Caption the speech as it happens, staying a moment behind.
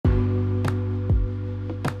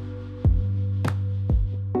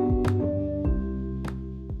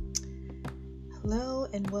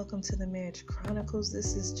and welcome to the Marriage Chronicles.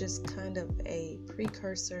 This is just kind of a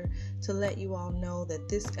precursor to let you all know that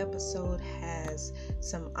this episode has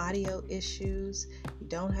some audio issues. You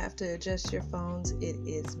don't have to adjust your phones. It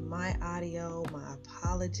is my audio. My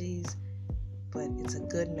apologies, but it's a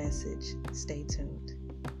good message. Stay tuned.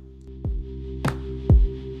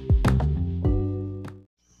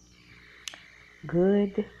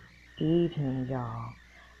 Good evening, y'all,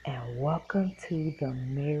 and welcome to the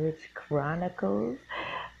Marriage Chronicles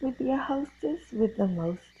with your hostess with the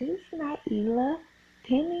mostest, Naila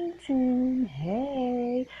Pennington.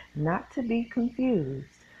 Hey, not to be confused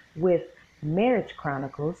with Marriage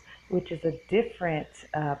Chronicles, which is a different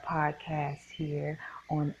podcast here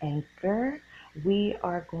on Anchor. We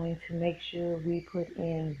are going to make sure we put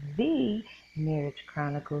in the Marriage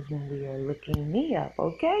Chronicles when we are looking me up,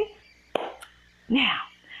 okay? Now,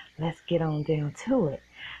 let's get on down to it.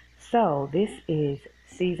 So, this is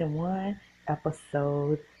Season 1,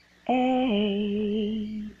 Episode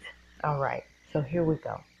 8. All right, so here we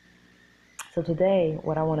go. So today,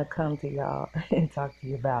 what I want to come to y'all and talk to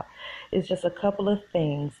you about is just a couple of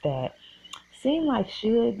things that seem like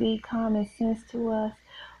should be common sense to us,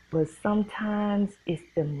 but sometimes it's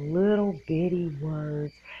the little bitty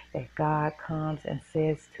words that God comes and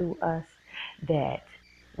says to us that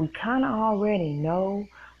we kind of already know,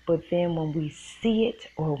 but then when we see it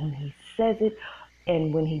or when he says it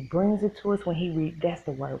and when he brings it to us, when he that's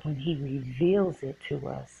the word, when he reveals it to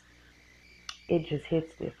us, it just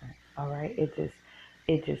hits different, all right?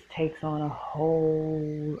 It just takes on a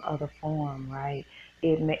whole other form, right?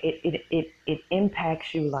 It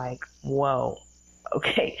impacts you like, whoa,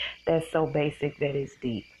 okay, that's so basic that it's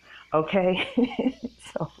deep, okay?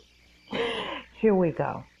 So here we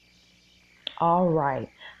go. All right.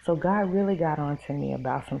 So God really got on to me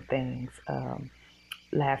about some things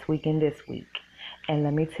last week and this week. And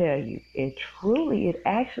let me tell you, it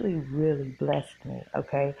actually really blessed me,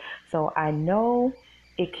 okay? So I know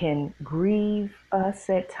it can grieve us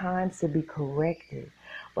at times to be corrected.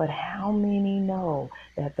 But how many know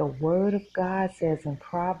that the Word of God says in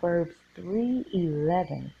Proverbs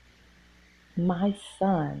 3:11, "My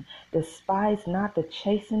son, despise not the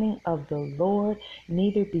chastening of the Lord,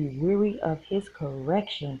 neither be weary of his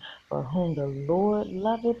correction. For whom the Lord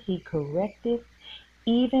loveth, he correcteth,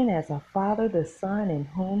 even as a father the son in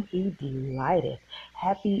whom he delighteth.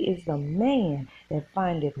 Happy is the man that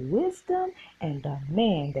findeth wisdom, and the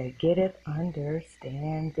man that getteth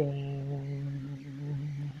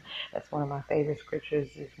understanding." That's one of my favorite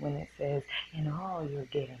scriptures, is when it says, "In all you're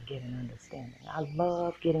getting, get an understanding." I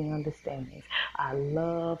love getting understandings. I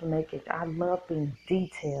love being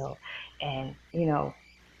detailed, and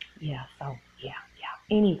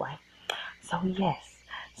Anyway, so yes.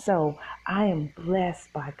 So I am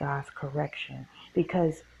blessed by God's correction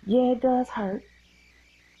because, yeah, it does hurt.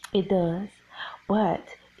 It does.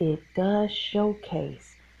 But it does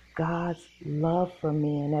showcase God's love for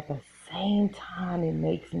me. And at the same time, it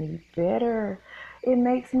makes me better. It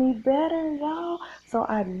makes me better, y'all. So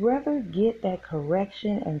I'd rather get that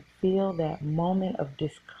correction and feel that moment of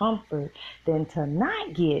discomfort than to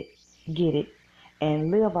not get it and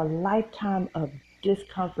live a lifetime of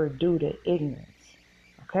discomfort due to ignorance.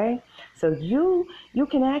 Okay, so you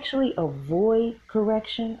can actually avoid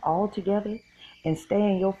correction altogether and stay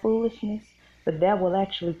in your foolishness, but that will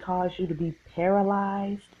actually cause you to be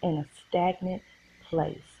paralyzed in a stagnant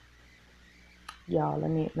place. Y'all, let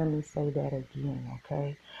me say that again,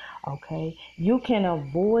 okay? Okay, you can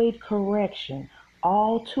avoid correction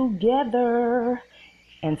altogether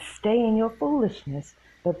and stay in your foolishness,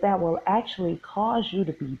 but that will actually cause you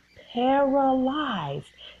to be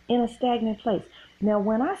paralyzed in a stagnant place. Now,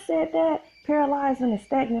 when I said that, paralyzed in a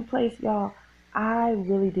stagnant place, y'all, I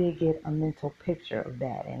really did get a mental picture of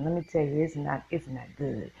that. And let me tell you, it's not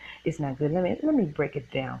good. It's not good. Let me break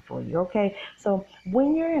it down for you, okay? So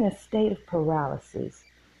when you're in a state of paralysis,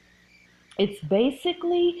 it's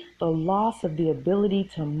basically the loss of the ability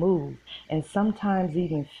to move and sometimes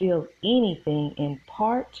even feel anything in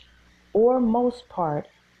part or most part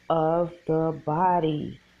of the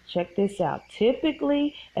body. Check this out.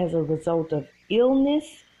 Typically as a result of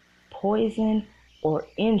illness, poison, or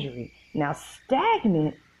injury. Now,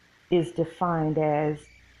 stagnant is defined as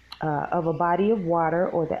of a body of water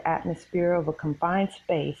or the atmosphere of a confined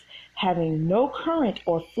space having no current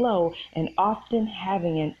or flow and often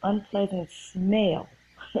having an unpleasant smell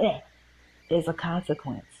is a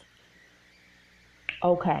consequence.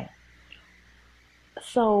 Okay,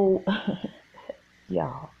 so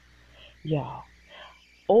y'all,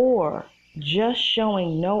 or just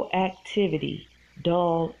showing no activity,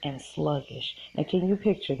 dull and sluggish. Now, can you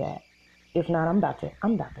picture that? If not, I'm about to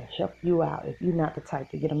help you out if you're not the type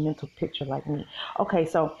to get a mental picture like me. Okay,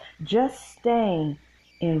 so just staying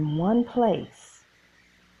in one place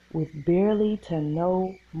with barely to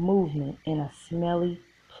no movement in a smelly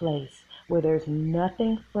place where there's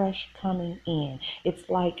nothing fresh coming in. It's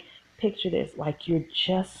like, picture this, like you're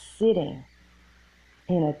just sitting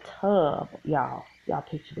in a tub, y'all. Y'all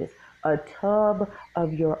picture this, a tub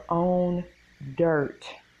of your own dirt.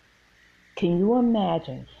 Can you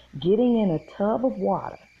imagine getting in a tub of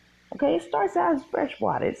water? Okay, it starts out as fresh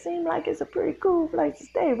water. It seems like it's a pretty cool place to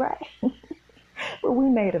stay, right? But we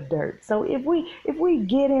made of dirt. So if we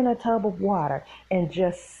get in a tub of water and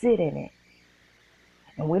just sit in it,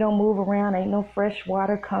 and we don't move around, ain't no fresh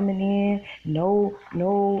water coming in,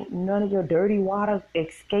 none of your dirty water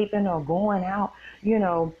escaping or going out,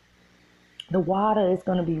 the water is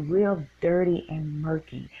going to be real dirty and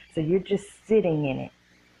murky. So you're just sitting in it.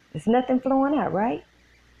 There's nothing flowing out, right?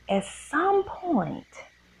 At some point,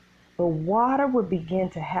 the water would begin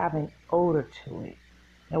to have an odor to it.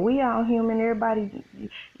 Now, we all human, everybody,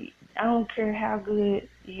 I don't care how good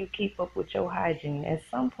you keep up with your hygiene. At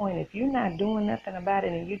some point, if you're not doing nothing about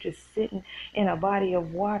it and you're just sitting in a body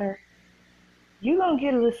of water, you're going to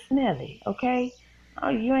get a little smelly, okay? Oh,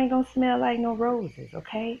 you ain't going to smell like no roses,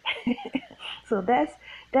 okay? So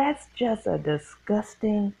that's just a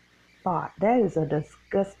disgusting thought. That is a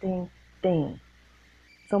disgusting thing.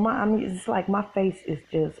 So it's like my face is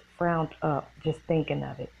just frowned up just thinking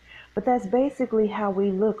of it. But that's basically how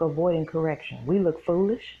we look avoiding correction. We look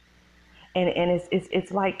foolish. And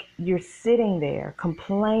it's like you're sitting there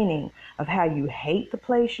complaining of how you hate the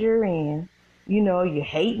place you're in. You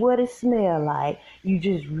hate what it smells like. You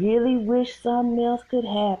just really wish something else could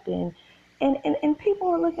happen. And people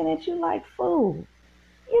are looking at you like, fool.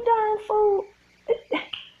 You darn fool.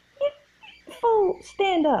 Fool,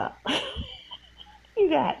 stand up. You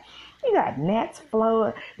got gnats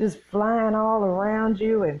just flying all around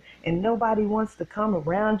you, and nobody wants to come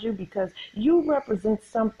around you because you represent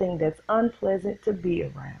something that's unpleasant to be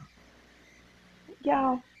around.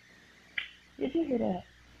 Y'all, did you hear that?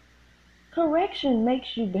 Correction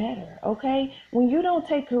makes you better, okay? When you don't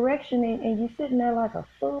take correction and you're sitting there like a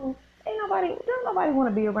fool, don't nobody want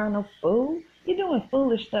to be around no fool. You're doing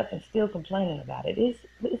foolish stuff and still complaining about it.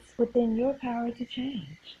 It's within your power to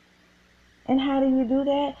change. And how do you do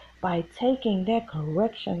that? By taking that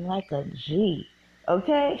correction like a G,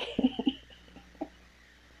 okay?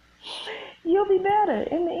 You'll be better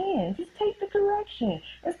in the end. Just take the correction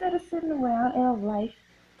instead of sitting around in a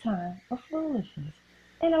lifetime of foolishness.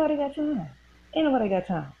 Ain't nobody got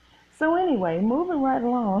time. So anyway, moving right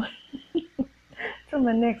along to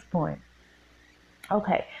my next point.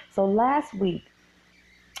 Okay, so last week,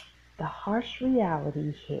 the harsh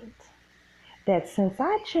reality hit that since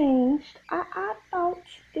I changed, I thought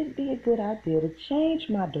it'd be a good idea to change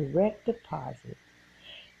my direct deposit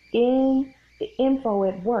in the info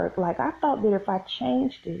at work. Like, I thought that if I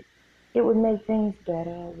changed it, it would make things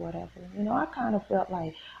better or whatever. I kind of felt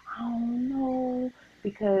like, I don't know,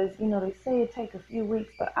 because, they say it take a few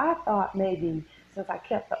weeks, but I thought maybe since I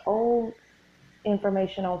kept the old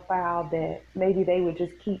information on file that maybe they would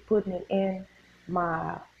just keep putting it in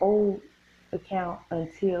my old account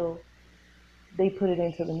until they put it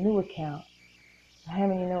into the new account. How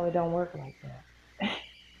many know it don't work like that?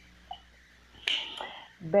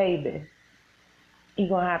 Baby, you're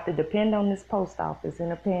going to have to depend on this post office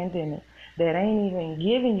in a pandemic that ain't even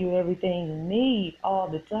giving you everything you need all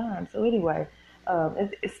the time. So anyway,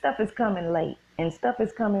 stuff is coming late, and stuff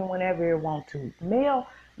is coming whenever it wants to.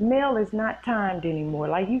 Mail is not timed anymore.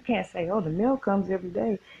 Like, you can't say, oh, the mail comes every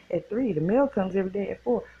day at 3. The mail comes every day at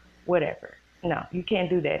 4. Whatever. No, you can't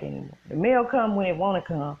do that anymore. The mail come when it want to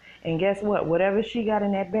come. And guess what? Whatever she got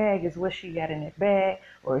in that bag is what she got in that bag,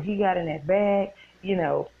 or he got in that bag.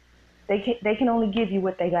 They can only give you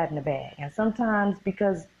what they got in the bag. And sometimes,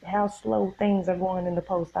 because how slow things are going in the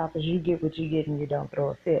post office, you get what you get and you don't throw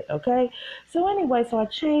a fit, okay? So anyway, so I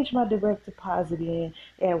changed my direct deposit in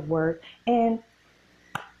at work. And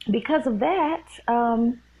because of that,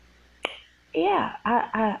 I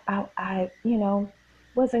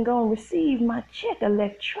wasn't going to receive my check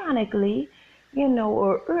electronically,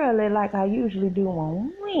 or early like I usually do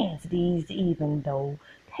on Wednesdays, even though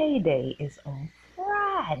payday is on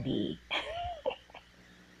Friday.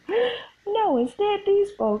 No, instead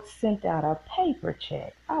these folks sent out a paper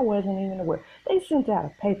check. I wasn't even aware. They sent out a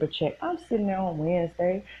paper check. I'm sitting there on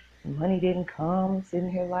Wednesday. Money didn't come. I'm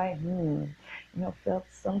sitting here like, felt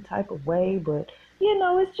some type of way, but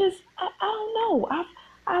it's just I don't know.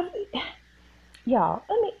 Y'all,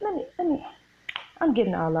 let me. I'm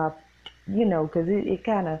getting all off, because it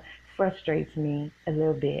kind of frustrates me a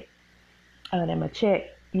little bit. then my check,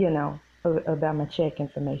 about my check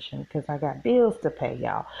information because I got bills to pay,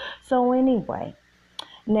 y'all. So anyway,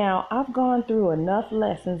 now I've gone through enough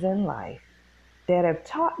lessons in life that have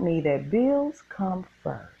taught me that bills come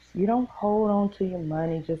first. You don't hold on to your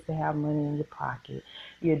money just to have money in your pocket.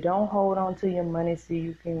 You don't hold on to your money so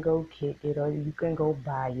you can go kick it or you can go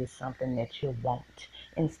buy you something that you want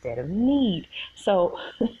instead of need. So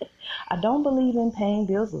I don't believe in paying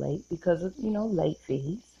bills late because of, late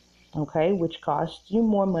fees. Okay, which costs you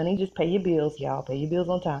more money. Just pay your bills, y'all. Pay your bills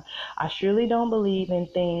on time. I surely don't believe in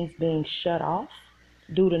things being shut off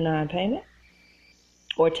due to non-payment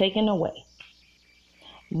or taken away.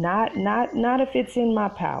 Not if it's in my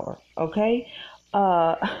power, okay?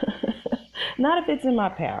 Uh, not if it's in my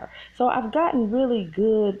power. So I've gotten really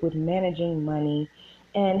good with managing money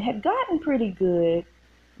and had gotten pretty good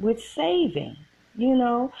with saving,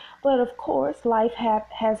 But of course, life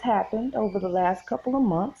has happened over the last couple of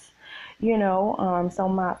months, so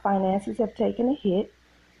my finances have taken a hit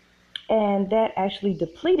and that actually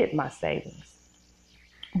depleted my savings.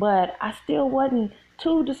 But I still wasn't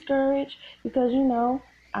too discouraged because,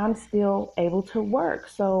 I'm still able to work.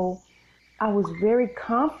 So I was very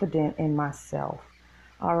confident in myself.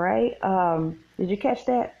 All right. Did you catch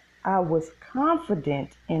that? I was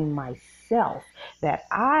confident in myself that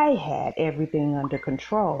I had everything under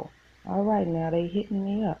control. All right. Now they hitting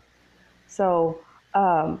me up. So,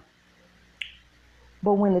 but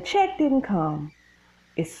when the check didn't come,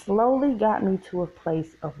 it slowly got me to a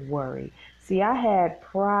place of worry. See, I had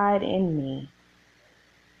pride in me.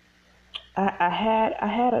 I had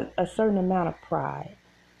a certain amount of pride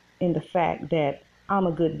in the fact that I'm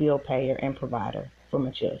a good bill payer and provider for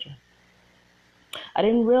my children. I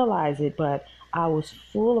didn't realize it, but I was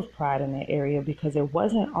full of pride in that area because it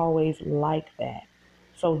wasn't always like that.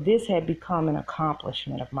 So this had become an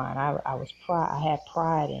accomplishment of mine. I had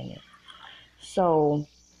pride in it. So,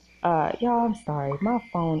 y'all, I'm sorry. My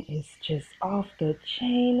phone is just off the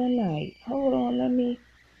chain tonight. Hold on, let me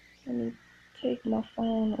take my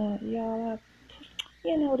phone on, y'all.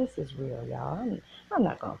 This is real, y'all. I'm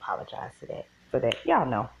not gonna apologize for that. Y'all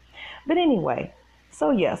know. But anyway,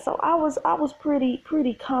 so I was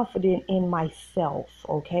pretty confident in myself.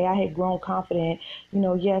 Okay, I had grown confident.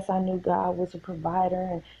 Yes, I knew God was a provider,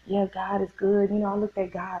 and yeah, God is good. I looked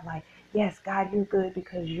at God like, yes, God, you're good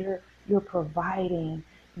because you're providing.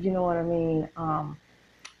 You know what I mean?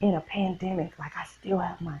 In a pandemic, like I still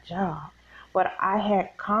have my job, but I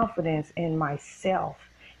had confidence in myself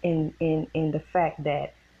in the fact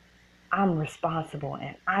that I'm responsible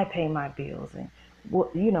and I pay my bills and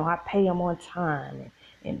I pay them on time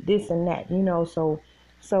and this and that, and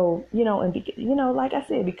like I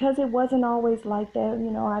said, because it wasn't always like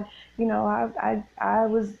that, I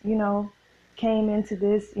was, came into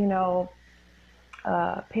this,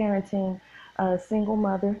 parenting a single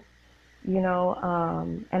mother,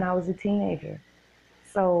 and I was a teenager.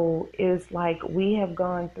 So it's like we have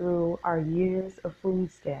gone through our years of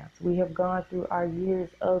food stamps. We have gone through our years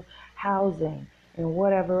of housing and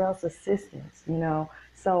whatever else assistance,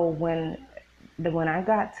 So when I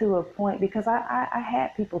got to a point, because I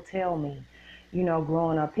had people tell me,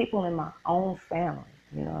 growing up, people in my own family,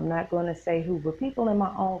 I'm not going to say who, but people in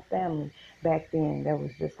my own family back then that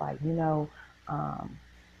was just like, you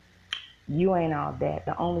ain't all that.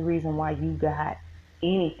 The only reason why you got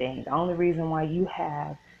anything, the only reason why you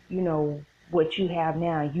have, what you have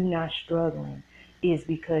now, you not struggling, is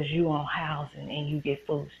because you on housing and you get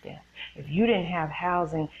food stamps. If you didn't have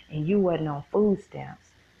housing and you wasn't on food stamps,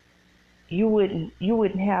 you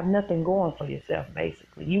wouldn't have nothing going for yourself,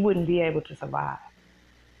 basically. You wouldn't be able to survive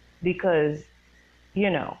because,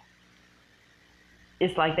 it's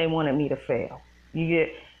like they wanted me to fail. You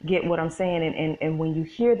get what I'm saying? And when you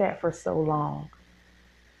hear that for so long,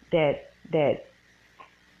 that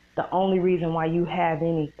the only reason why you have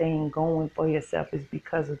anything going for yourself is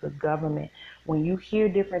because of the government. When you hear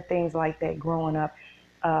different things like that growing up,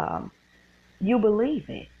 you believe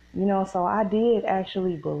it. So I did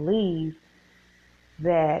actually believe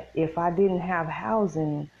that if I didn't have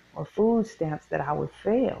housing or food stamps that I would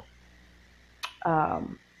fail.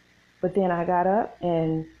 But then I got up,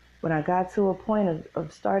 and when I got to a point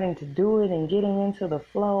of starting to do it and getting into the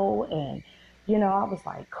flow, and I was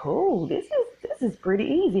like, cool, this is pretty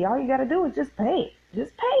easy. All you got to do is just pay it.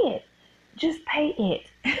 Just pay it. Just pay it.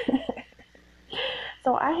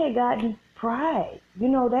 So I had gotten pride.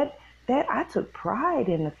 That I took pride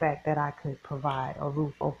in the fact that I could provide a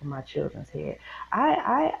roof over my children's head.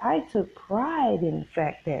 I took pride in the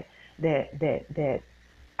fact that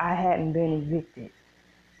I hadn't been evicted.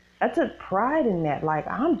 I took pride in that, like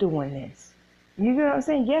I'm doing this, You know what I'm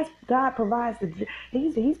saying? Yes, God provides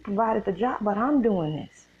He's provided the job, but I'm doing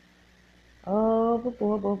this. Oh,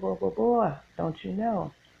 boy, don't you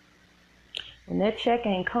know? When that check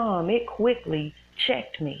ain't come, it quickly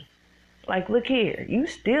checked me. Like, look here, you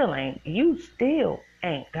still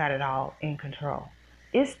ain't got it all in control.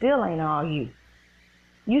 It still ain't all you.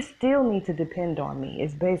 You still need to depend on me.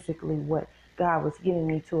 It's basically what God was getting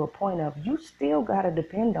me to a point of. You still got to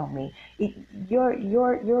depend on me.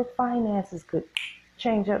 Your finances could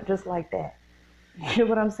change up just like that. You know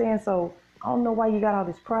what I'm saying? So I don't know why you got all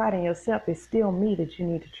this pride in yourself. It's still me that you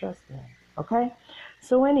need to trust in. Okay?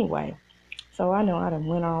 So anyway, so I know I done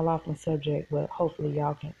went all off the subject, but hopefully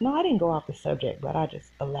y'all can. No, I didn't go off the subject, but I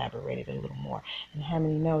just elaborated a little more. And how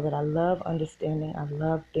many know that I love understanding? I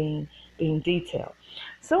love being detailed.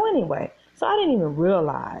 So anyway, so I didn't even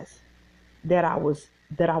realize that I was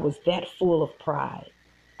that full of pride.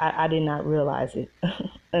 I did not realize it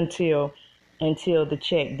until the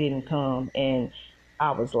check didn't come, and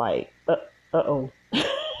I was like, uh-oh.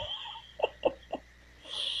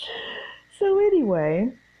 So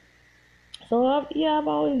anyway, so I've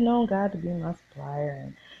always known God to be my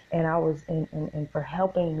supplier, and I was and for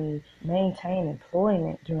helping me maintain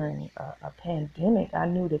employment during a pandemic. I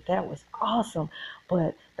knew that was awesome,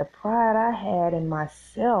 but the pride I had in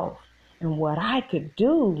myself and what I could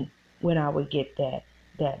do when I would get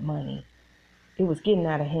that money, it was getting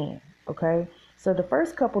out of hand. Okay, so the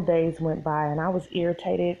first couple days went by, and I was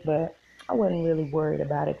irritated, but I wasn't really worried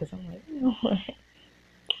about it because I'm like, you know what?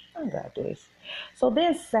 I got this. So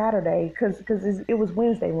then Saturday, because it was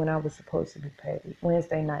Wednesday when I was supposed to be paid,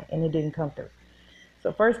 Wednesday night, and it didn't come through.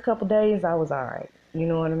 So first couple days, I was all right. You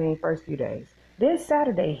know what I mean? First few days. Then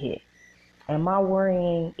Saturday hit, and my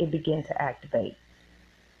worrying, it began to activate.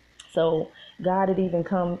 So God had even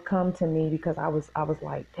come to me because I was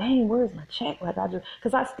like, dang, where's my check? Like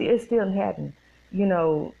because it still hadn't,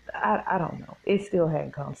 I don't know. It still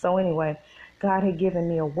hadn't come. So anyway, God had given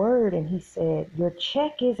me a word, and he said, your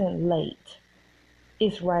check isn't late.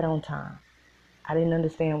 It's right on time. I didn't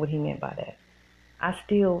understand what he meant by that. I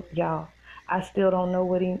still don't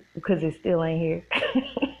know because it still ain't here.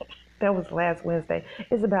 That was last Wednesday.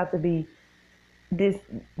 It's about to be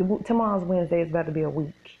tomorrow's Wednesday is about to be a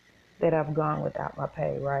week that I've gone without my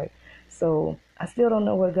pay, right? So I still don't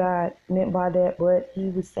know what God meant by that, but he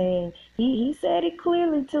was saying, he said it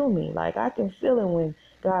clearly to me. Like, I can feel it when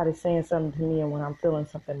God is saying something to me and when I'm feeling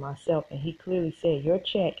something myself. And he clearly said, your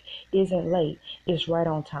check isn't late. It's right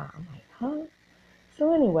on time. I'm like, huh?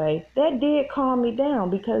 So anyway, that did calm me down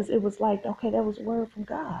because it was like, okay, that was a word from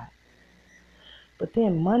God. But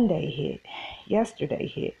then Monday hit, yesterday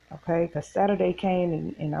hit, okay? Because Saturday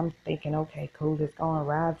came and I'm thinking, okay, cool, it's going to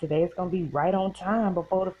arrive today. It's going to be right on time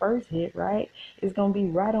before the first hit, right? It's going to be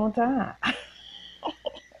right on time.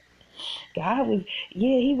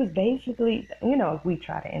 He was basically, we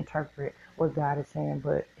try to interpret what God is saying,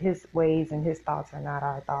 but his ways and his thoughts are not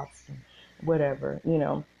our thoughts and whatever,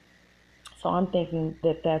 So I'm thinking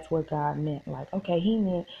that that's what God meant. Like, okay, he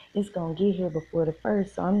meant it's going to get here before the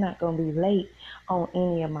first, so I'm not going to be late on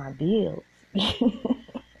any of my bills.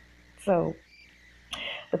 So,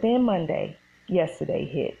 but then yesterday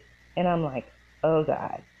hit, and I'm like, oh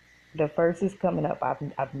God, the first is coming up.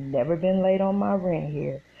 I've never been late on my rent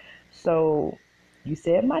here. So you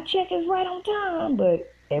said my check is right on time,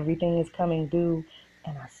 but everything is coming due,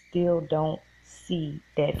 and I still don't see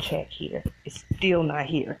that check here. It's still not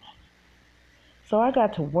here. So I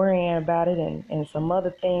got to worrying about it and some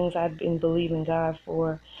other things I'd been believing God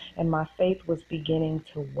for, and my faith was beginning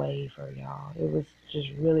to waver, y'all. It was just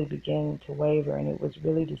really beginning to waver, and it was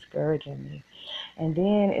really discouraging me. And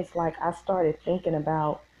then it's like I started thinking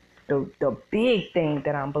about the big thing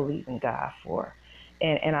that I'm believing God for.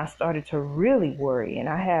 And I started to really worry, and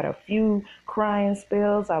I had a few crying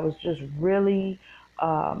spells. I was just really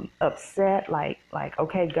upset, like,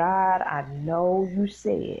 okay, God, I know you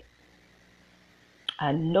said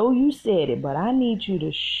it, but I need you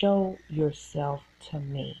to show yourself to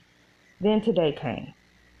me. Then today came.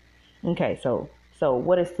 Okay, so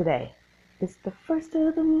what is today? It's the first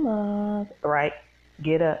of the month, right?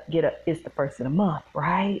 Get up. It's the first of the month,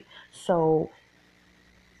 right? So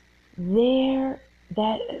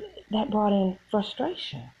that brought in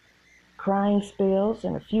frustration, crying spells,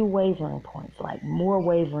 and a few wavering points, like more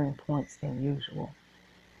wavering points than usual.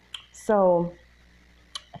 So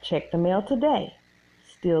I checked the mail today.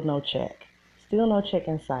 Still no check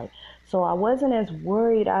in sight. So I wasn't as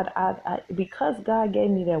worried. Because God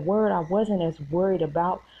gave me that word, I wasn't as worried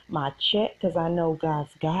about my check because I know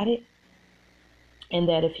God's got it. And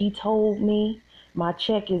that if he told me my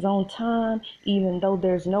check is on time, even though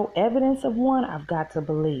there's no evidence of one, I've got to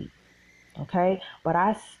believe. Okay, but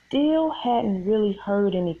I still hadn't really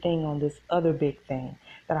heard anything on this other big thing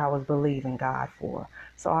that I was believing God for.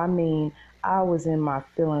 So I mean, I was in my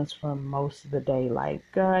feelings for most of the day, like,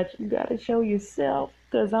 God, you gotta show yourself,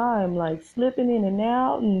 because I'm like slipping in and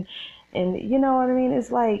out, and you know what I mean.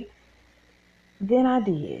 It's like, then I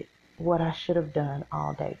did what I should have done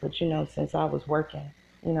all day. But since I was working,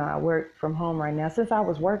 I work from home right now. Since I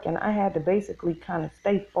was working, I had to basically kind of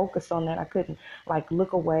stay focused on that. I couldn't like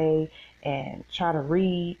look away and try to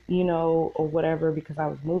read, or whatever, because I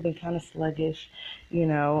was moving kind of sluggish, you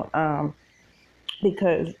know.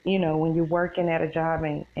 Because when you're working at a job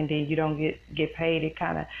and then you don't get paid, it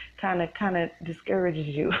kind of discourages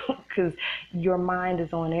you because your mind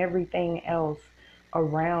is on everything else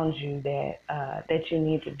around you that you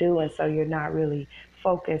need to do, and so you're not really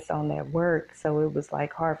focused on that work. So it was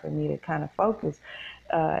like hard for me to kind of focus,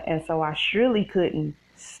 and so I surely couldn't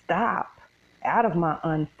stop out of my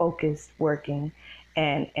unfocused working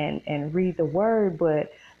and read the word.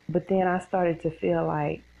 But then I started to feel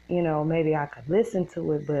like, maybe I could listen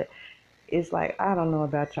to it, but it's like, I don't know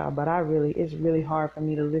about y'all, but it's really hard for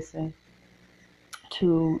me to listen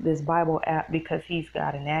to this Bible app because he's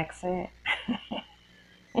got an accent.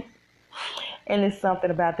 And it's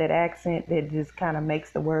something about that accent that just kind of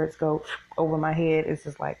makes the words go over my head. It's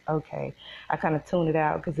just like, okay, I kind of tune it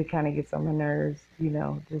out because it kind of gets on my nerves,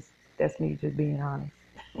 just that's me just being honest.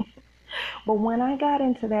 But when I got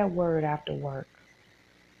into that word after work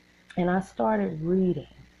and I started reading,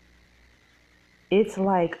 it's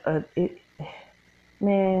like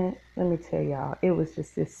man, let me tell y'all, it was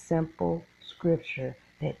just this simple scripture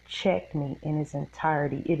that checked me in its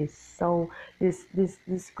entirety. It is so, this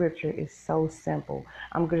scripture is so simple.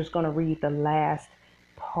 I'm just going to read the last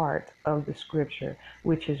part of the scripture,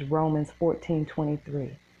 which is Romans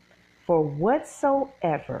 14:23. For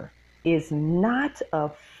whatsoever is not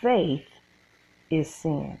of faith is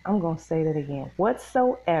sin. I'm going to say that again.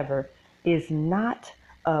 Whatsoever is not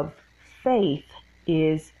of faith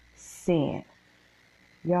is sin.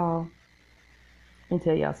 Y'all, let me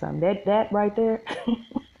tell y'all something. That right there,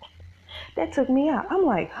 that took me out. I'm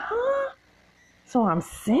like, huh? So I'm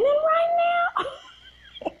sinning right now?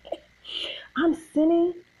 I'm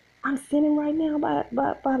sinning right now by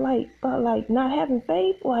like not having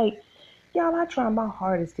faith. Like, y'all, I try my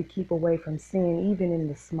hardest to keep away from sin, even in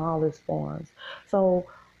the smallest forms. So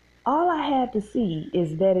all I had to see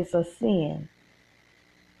is that it's a sin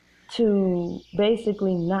to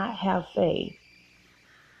basically not have faith.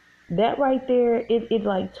 That right there, it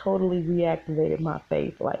like totally reactivated my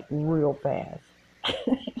faith like real fast.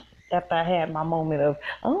 After I had my moment of,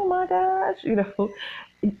 oh my gosh,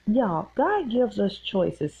 y'all, God gives us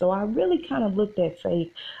choices. So I really kind of looked at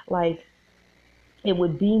faith like it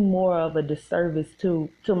would be more of a disservice to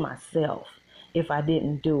myself if I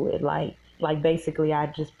didn't do it. Like basically I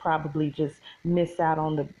just probably just miss out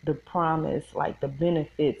on the promise, like the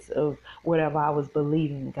benefits of whatever I was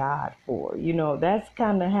believing God for. That's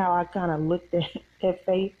kind of how I kind of looked at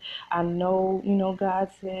faith. I know, God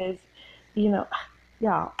says, you know,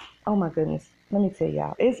 y'all, oh my goodness, let me tell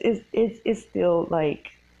y'all, it's still like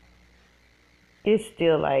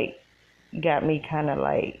got me kind of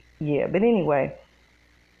like, yeah. But anyway,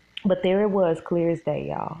 but there it was, clear as day,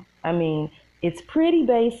 y'all. I mean, it's pretty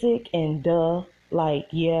basic and duh. Like,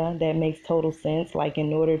 yeah, that makes total sense. Like,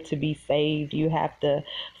 in order to be saved, you have to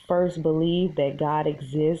first believe that God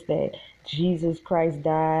exists, that Jesus Christ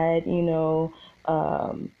died, and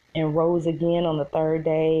rose again on the third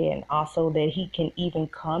day, and also that he can even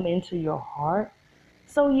come into your heart.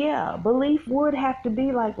 So, yeah, belief would have to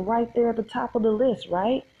be like right there at the top of the list,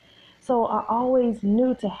 right? So I always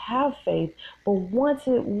knew to have faith, but once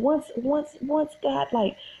God,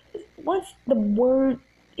 like, once the word,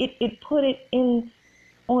 it put it in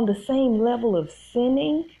on the same level of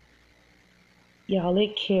sinning, y'all,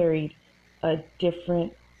 it carried a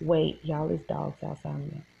different weight. Y'all, there's dogs outside of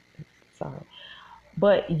me. Sorry.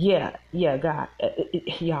 But yeah, God,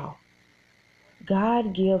 y'all,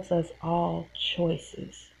 God gives us all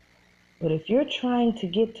choices. But if you're trying to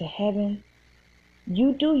get to heaven,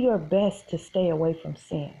 you do your best to stay away from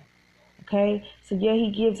sin. Okay? So yeah,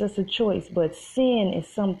 he gives us a choice, but sin is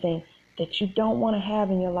something that you don't want to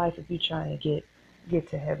have in your life if you're trying to get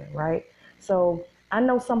to heaven, right? So I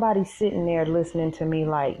know somebody's sitting there listening to me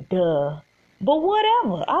like, duh. But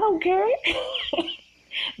whatever. I don't care.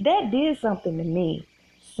 That did something to me,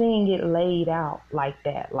 seeing it laid out like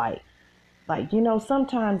that. Like,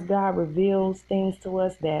 sometimes God reveals things to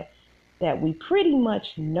us that we pretty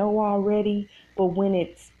much know already, but when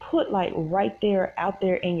it's put like right there, out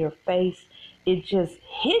there in your face, it just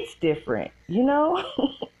hits different,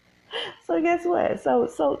 So guess what?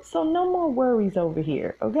 So no more worries over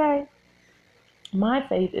here, okay? My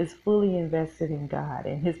faith is fully invested in God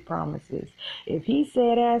and his promises. If he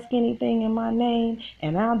said ask anything in my name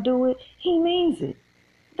and I'll do it, he means it.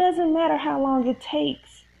 Doesn't matter how long it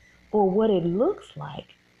takes or what it looks like.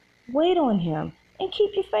 Wait on him and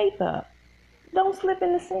keep your faith up. Don't slip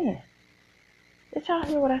into sin. Did y'all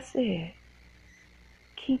hear what I said?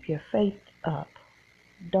 Keep your faith up.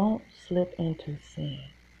 Don't slip into sin.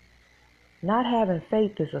 Not having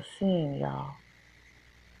faith is a sin, y'all.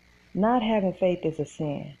 Not having faith is a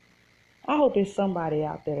sin. I hope there's somebody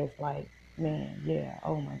out there that's like, man, yeah,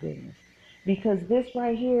 oh my goodness. Because this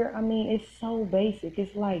right here, I mean, it's so basic.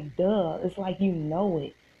 It's like, duh. It's like you know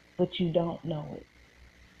it, but you don't know it.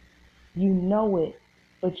 You know it,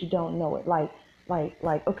 but you don't know it. Like,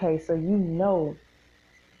 okay, so you know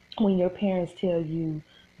when your parents tell you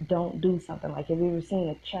don't do something. Like, have you ever seen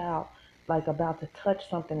a child like about to touch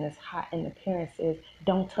something that's hot and the parent says,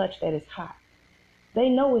 don't touch that, it's hot. They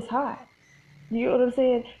know it's hot. You know what I'm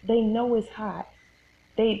saying? They know it's hot.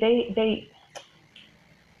 It's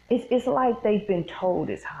like they've been told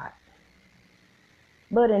it's hot.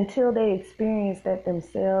 But until they experience that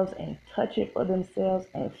themselves and touch it for themselves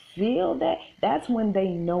and feel that, that's when they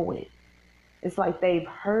know it. It's like they've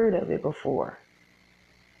heard of it before.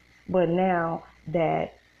 But now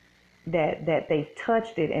that they've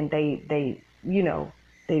touched it and they've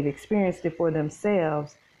experienced it for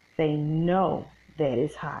themselves, they know that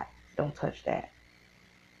it's hot. Don't touch that.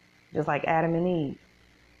 Just like Adam and Eve,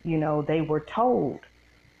 they were told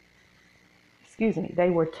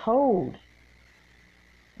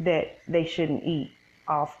that they shouldn't eat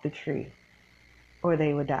off the tree or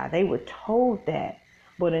they would die. They were told that.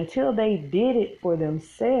 But until they did it for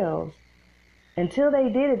themselves, they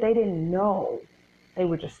didn't know. They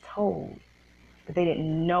were just told, but they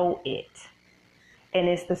didn't know it. And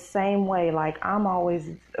it's the same way, like I'm always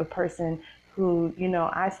a person who,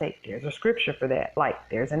 I say there's a scripture for that. Like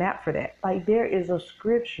there's an app for that. Like there is a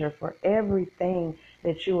scripture for everything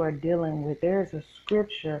that you are dealing with. There's a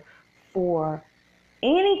scripture for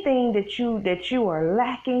anything that you are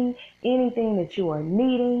lacking, anything that you are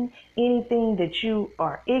needing, anything that you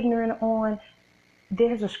are ignorant on.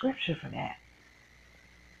 There's a scripture for that.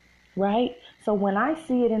 Right? So when I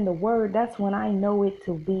see it in the word, that's when I know it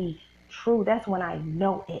to be true. That's when I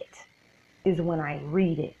know it, is when I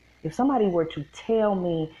read it. If somebody were to tell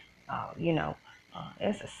me,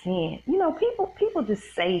 it's a sin, people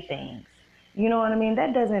just say things. You know what I mean?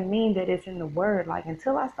 That doesn't mean that it's in the word. Like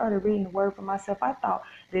until I started reading the word for myself, I thought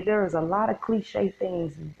that there was a lot of cliche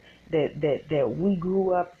things that we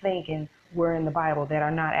grew up thinking were in the Bible that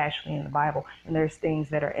are not actually in the Bible. And there's things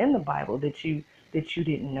that are in the Bible that you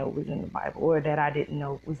didn't know was in the Bible, or that I didn't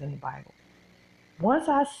know was in the Bible. Once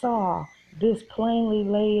I saw this plainly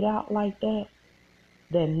laid out like that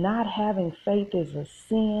not having faith is a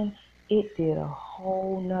sin, it did a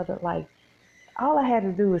whole nother, like, all I had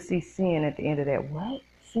to do was see sin at the end of that. What?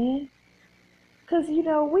 Sin? Because,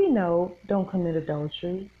 we know don't commit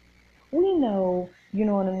adultery. We know,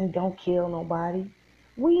 don't kill nobody.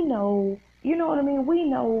 We know, we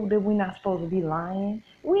know that we're not supposed to be lying.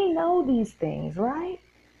 We know these things, right?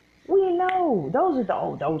 We know. Those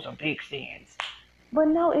are big sins. But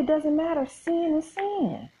no, it doesn't matter. Sin is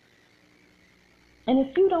sin. And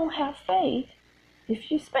if you don't have faith,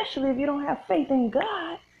 especially if you don't have faith in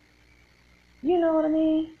God, you know what I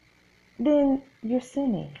mean? Then you're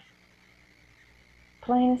sinning.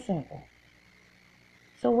 Plain and simple.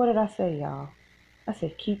 So what did I say, y'all? I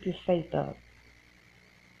said keep your faith up.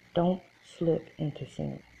 Don't slip into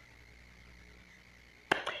sin.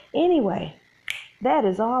 Anyway, that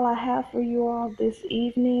is all I have for you all this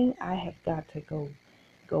evening. I have got to go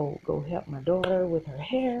help my daughter with her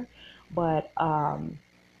hair. But I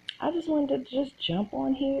just wanted to just jump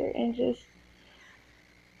on here and just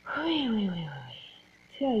tell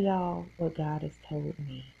y'all what God has told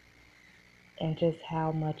me and just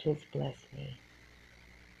how much it's blessed me.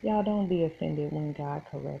 Y'all don't be offended when God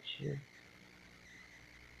corrects you,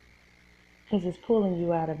 because it's pulling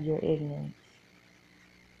you out of your ignorance.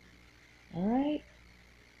 All right?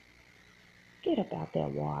 Get up out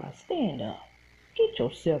that water. Stand up. Get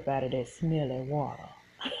yourself out of that smelly water.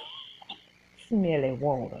 Smelly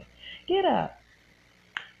water. Get up.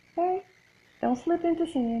 Okay? Don't slip into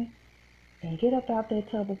sin. And get up out that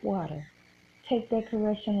tub of water. Take that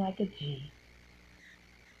correction like a G.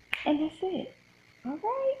 And that's it. All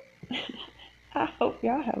right? I hope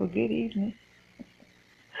y'all have a good evening.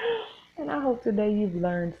 And I hope today you've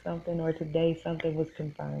learned something, or today something was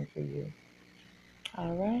confirmed for you.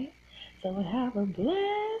 All right? So have a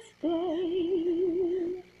blessed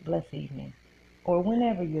day. Blessed evening. or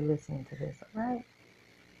whenever you're listening to this, all right?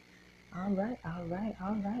 All right, all right,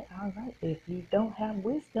 all right, all right. If you don't have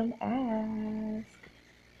wisdom, ask.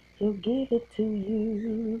 He'll give it to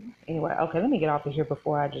you. Anyway, okay, let me get off of here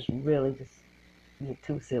before I just really just get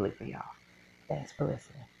too silly for y'all. Thanks for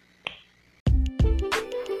listening.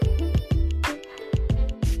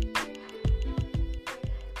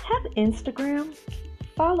 Have Instagram?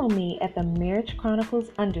 Follow me at the Marriage Chronicles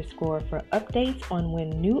 _ for updates on when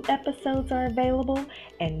new episodes are available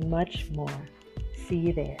and much more. See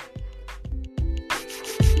you there.